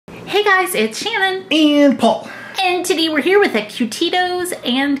Hey guys, it's Shannon. And Paul. And today we're here with a Cutetitos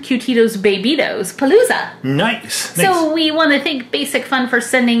and Cutetitos Babitos Palooza. Nice. So we want to thank Basic Fun for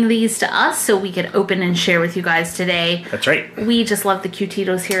sending these to us so we could open and share with you guys today. That's right. We just love the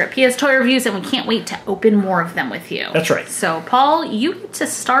Cutetitos here at PSToyReviews and we can't wait to open more of them with you. That's right. So Paul, you get to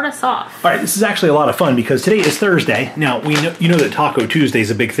start us off. All right, this is actually a lot of fun because today is Thursday. Now, you know that Taco Tuesday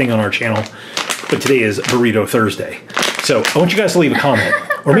is a big thing on our channel, but today is Burrito Thursday. So I want you guys to leave a comment.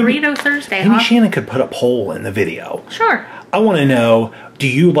 Or Burrito Thursday, maybe huh? Shannon could put a poll in the video. Sure. I want to know, do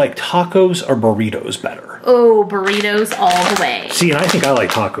you like tacos or burritos better? Oh, burritos all the way. See, and I think I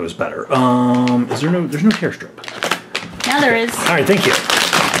like tacos better. There's no tear strip. Now there is. All right, thank you.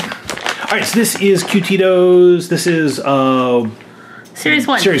 All right, so this is Cutetitos. This is Series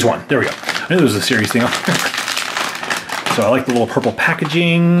 1. Series 1. There we go. I knew there was a series thing. So I like the little purple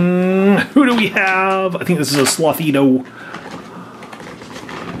packaging. Who do we have? I think this is a Slothito.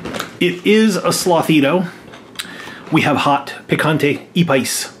 It is a Slothito. We have hot picante y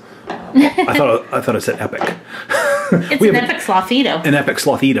país. I thought it said epic. It's an epic Slothito. An epic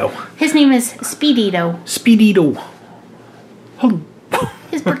Slothito. His name is Speedito. Speedito. Hello.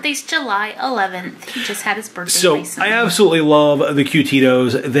 His birthday's July 11th. He just had his birthday So recently. I absolutely love the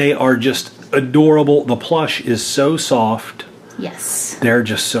Cutetitos. They are just adorable. The plush is so soft. Yes. They're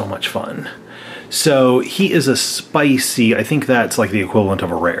just so much fun. So he is a spicy. I think that's like the equivalent of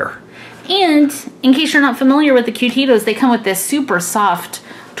a rare. And in case you're not familiar with the Cutetitos, they come with this super soft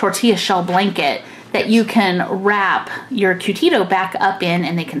tortilla shell blanket that you can wrap your Cutito back up in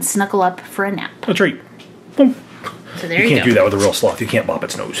and they can snuggle up for a nap. That's right. Boom. So there you go. You can't do that with a real sloth. You can't bop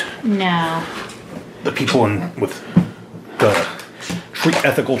its nose. No. The people with the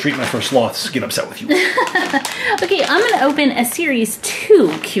ethical treatment for sloths get upset with you. Okay, I'm going to open a Series 2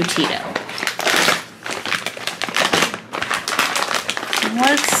 Cutito.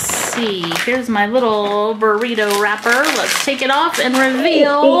 Let's see. Here's my little burrito wrapper. Let's take it off and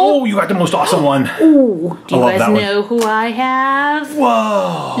reveal. Oh, you got the most awesome one. Ooh, do you I love guys that one. know who I have?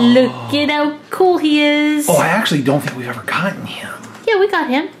 Whoa. Look at how cool he is. Oh, I actually don't think we've ever gotten him. Yeah, we got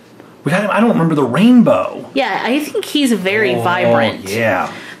him. We got him. I don't remember the rainbow. Yeah, I think he's very vibrant.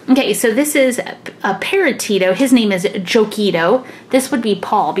 Yeah. Okay, so this is a Parrotito. His name is Jokito. This would be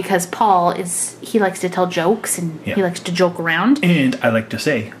Paul because Paul he likes to tell jokes and he likes to joke around. And I like to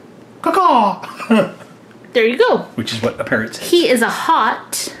say, caw-caw. There you go. Which is what a parrot says. He is a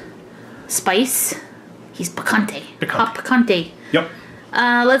hot spice. He's picante. Hot picante. Yep.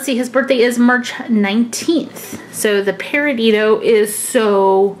 Let's see, his birthday is March 19th. So the Parrotito is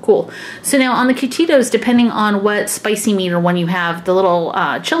so cool. So now on the Cutetitos, depending on what spicy meter one you have, the little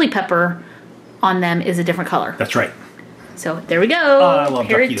chili pepper on them is a different color. That's right. So there we go. I love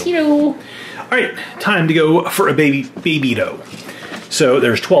Parrotito. All right, time to go for a Babito. So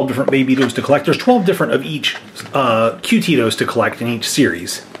there's 12 different Babitos to collect. There's 12 different of each Cutetitos to collect in each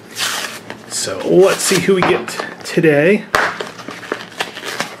series. So let's see who we get today.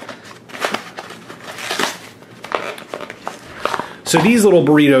 So these little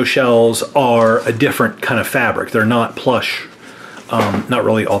burrito shells are a different kind of fabric. They're not plush, not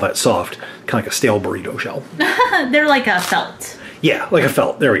really all that soft. Kind of like a stale burrito shell. They're like a felt. Yeah, like a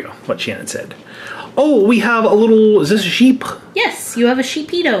felt. There we go, what Shannon said. Oh, we have a little, is this a sheep? Yes, you have a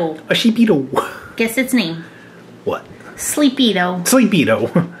sheepito. A sheepito. Guess its name. What? Sleepito.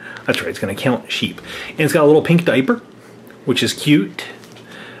 Sleepito. That's right, it's going to count sheep. And it's got a little pink diaper, which is cute.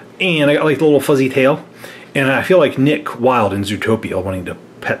 And I got like the little fuzzy tail. And I feel like Nick Wilde in Zootopia wanting to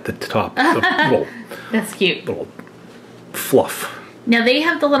pet the top. The little, That's cute. little fluff. Now they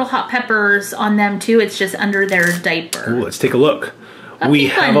have the little hot peppers on them too. It's just under their diaper. Ooh, let's take a look. pink We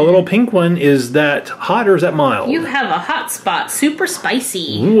have one. a little pink one. Is that hot or is that mild? You have a hot spot. Super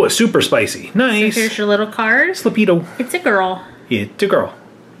spicy. Ooh, super spicy. Nice. Here's your little card. Sleepito. It's a girl. It's a girl.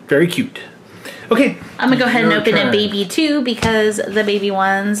 Very cute. Okay. I'm going to go ahead and open turn. a baby too because the baby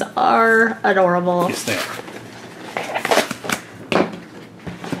ones are adorable. Yes, they are.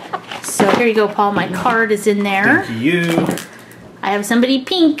 So here you go, Paul. My card is in there. Thank you. I have somebody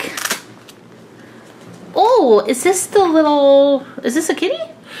pink. Oh, is this a kitty?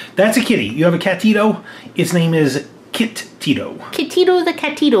 That's a kitty. You have a catito. Its name is Cutetitos. Cutito the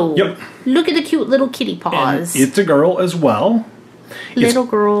Catito. Yep. Look at the cute little kitty paws. And it's a girl as well. Little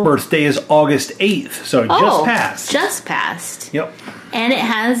girl. Birthday is August 8th, so it just passed. Just passed. Yep. And it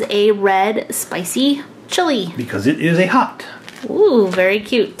has a red spicy chili. Because it is a hot. Ooh, very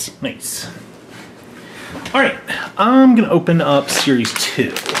cute. Nice. All right, I'm going to open up Series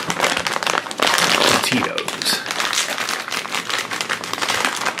 2. Cutetitos.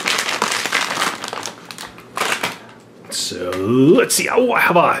 So let's see. Oh,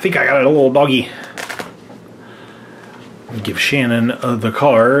 I think I got a little doggy. Give Shannon the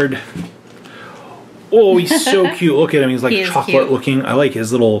card. Oh, he's so cute. Look at him. He's like chocolate looking. I like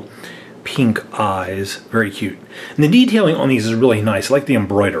his little pink eyes. Very cute. And the detailing on these is really nice. I like the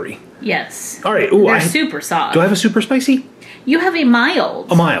embroidery. Yes. All right. Ooh, they're super soft. Do I have a super spicy? You have a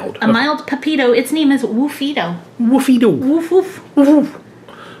mild. A mild. A mild Papito. Its name is Woofito. Woofito. Woof woof. Woof woof.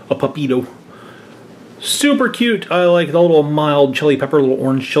 A Papito. Super cute. I like the little mild chili pepper, little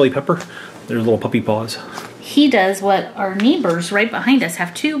orange chili pepper. There's little puppy paws. He does what our neighbors right behind us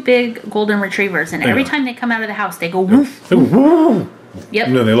have, 2 big golden retrievers, and every time they come out of the house, they go woof. They go, woof. Yep.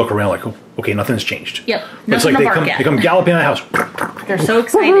 And then they look around like, oh, okay, nothing's changed. Yep. It's like they come galloping out of the house. They're so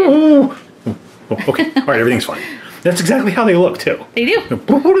excited. Oh, okay. All right, everything's fine. That's exactly how they look too. They do.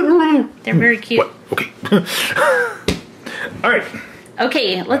 They're very cute. What? Okay. All right.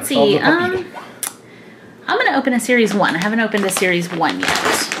 Okay, let's see. I'm going to open a Series 1. I haven't opened a Series 1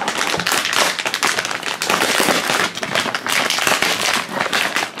 yet.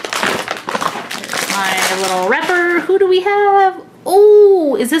 Little wrapper. Who do we have?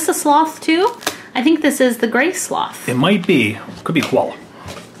 Oh, is this a sloth too? I think this is the gray sloth. It might be. Could be koala.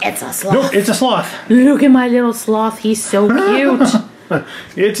 It's a sloth. Nope, it's a sloth. Look at my little sloth. He's so cute.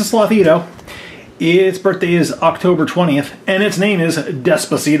 It's a slothito. Its birthday is October 20th, and its name is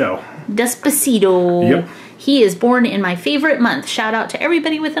Despacito. Despacito. Yep. He is born in my favorite month. Shout out to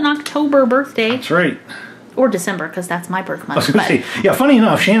everybody with an October birthday. That's right. Or December, because that's my birth month. I was going to say, yeah, funny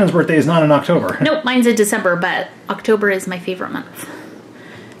enough, Shannon's birthday is not in October. Nope, mine's in December, but October is my favorite month.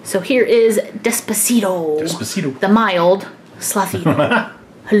 So here is Despacito. Despacito. The mild slothito.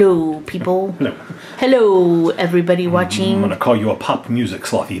 Hello, people. Hello. Hello, everybody watching. I'm going to call you a pop music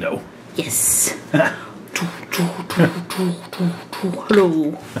slothito. Yes.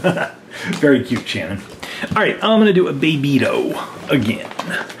 Hello. Very cute, Shannon. All right, I'm going to do a Babito again.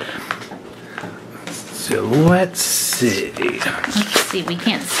 So let's see. Let's see. We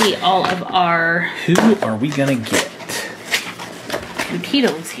can't see all of our... Who are we going to get?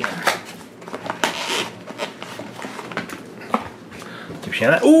 Cutetitos here. Give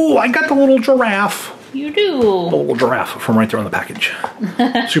Shannon that. Ooh, I got the little giraffe. You do. The little giraffe from right there on the package.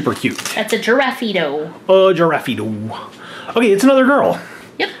 Super cute. That's a giraffito. A giraffito. Okay, it's another girl.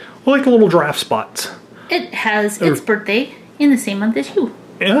 Yep. I like the little giraffe spots. It has its birthday in the same month as you.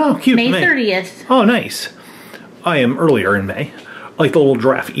 Oh, cute. May 30th. Oh, nice. I am earlier in May. I like the little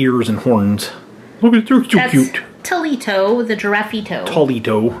giraffe ears and horns. Look at they're so cute. Tolito, the giraffito.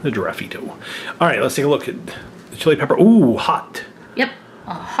 Tolito, the giraffito. All right, let's take a look at the chili pepper. Ooh, hot. Yep,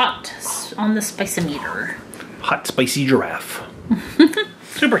 a hot on the spicy-meter. Hot, spicy giraffe.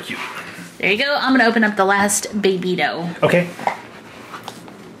 Super cute. There you go. I'm going to open up the last Babito. Okay.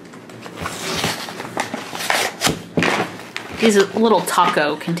 These little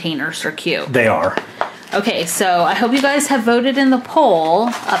taco containers are cute. They are. Okay, so I hope you guys have voted in the poll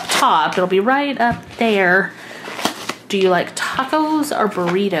up top. It'll be right up there. Do you like tacos or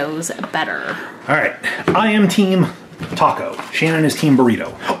burritos better? All right. I am team taco. Shannon is team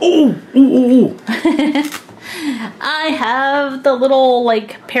burrito. Oh! Ooh, ooh, ooh. I have the little,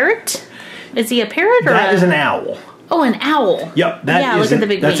 like, parrot. Is he a parrot or That is an owl. Oh, an owl. Yep. Look at the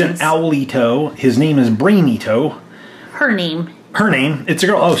big that's wings. an owlito. His name is Brainito. Her name. Her name. It's a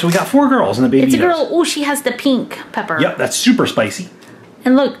girl. Oh, so we got 4 girls in the baby. It's a girl. Oh, she has the pink pepper. Yep, that's super spicy.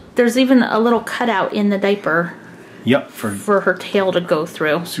 And look, there's even a little cutout in the diaper. Yep. For her tail to go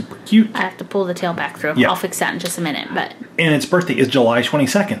through. Super cute. I have to pull the tail back through. Yep. I'll fix that in just a minute, but... And its birthday is July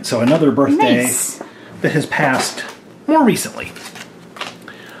 22nd, so another birthday that has passed more recently.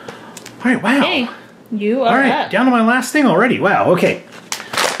 All right, wow. Okay, you are All right, up. down to my last thing already. Wow, okay.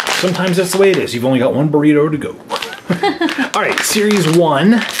 Sometimes that's the way it is. You've only got 1 burrito to go. All right, Series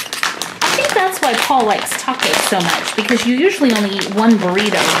 1. I think that's why Paul likes tacos so much, because you usually only eat 1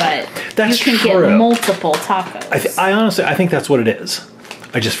 burrito, but That's you can true. get multiple tacos. I honestly, I think that's what it is.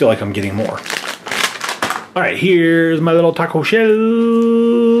 I just feel like I'm getting more. All right, here's my little taco shell.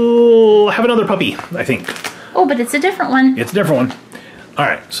 Have another puppy, I think. Oh, but it's a different one. It's a different one. All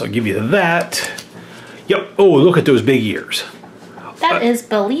right, so I'll give you that. Yep. Oh, look at those big ears. That is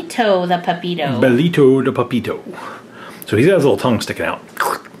Belito the Papito. Belito the Papito. So he's got his little tongue sticking out.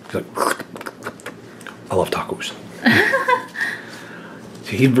 He's like, I love tacos.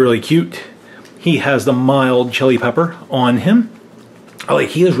 So he's really cute. He has the mild chili pepper on him. Oh, like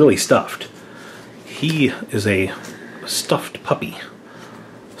he is really stuffed. He is a stuffed puppy.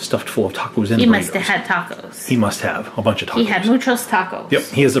 Stuffed full of tacos and He burritos. must have had tacos. He must have a bunch of tacos. He had muchos tacos. Yep,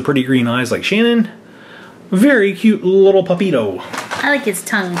 he has the pretty green eyes like Shannon. Very cute little puppito. I like his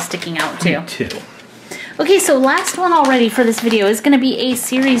tongue sticking out too. Me too. Okay, so last one already for this video is going to be a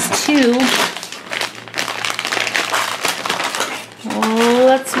Series 2.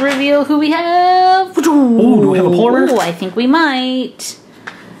 Let's reveal who we have. Oh, do we have a polar bear? Oh, I think we might.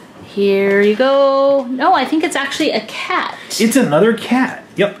 Here you go. No, I think it's actually a cat. It's another cat.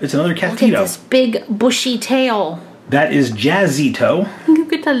 Yep, it's another Cutetito. Look at this big bushy tail. That is Jazzito.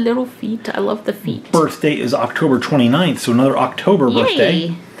 Look at the little feet. I love the feet. Birthday is October 29th, so another October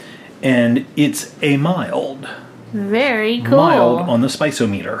birthday. And it's a mild. Very cool. Mild on the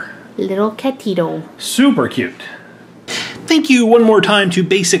spiceometer. Little Cutito. Super cute. Thank you one more time to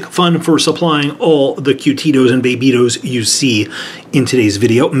Basic Fun for supplying all the Cutetitos and Babitos you see in today's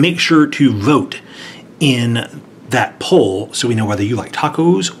video. Make sure to vote in that poll so we know whether you like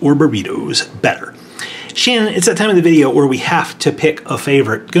tacos or burritos better. Shannon, it's that time of the video where we have to pick a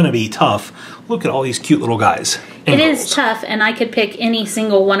favorite. Gonna be tough. Look at all these cute little guys. It is tough, and I could pick any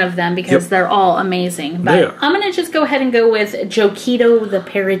single one of them because they're all amazing. But I'm going to just go ahead and go with Joquito the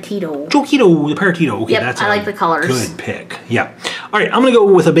Parrotito. Joquito the Parrotito. Okay, that's I like the colors. Good pick. Yeah. All right, I'm going to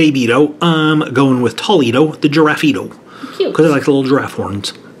go with a Babito. I'm going with Toledo the Giraffito. Cute. Because I like the little giraffe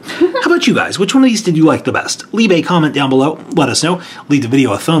horns. How about you guys? Which one of these did you like the best? Leave a comment down below. Let us know. Leave the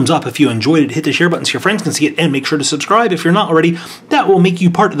video a thumbs up if you enjoyed it. Hit the share button so your friends can see it. And make sure to subscribe if you're not already. That will make you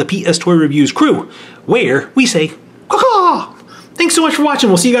part of the PSToyReviews crew, where we say, caw-caw! Thanks so much for watching.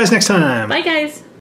 We'll see you guys next time. Bye, guys.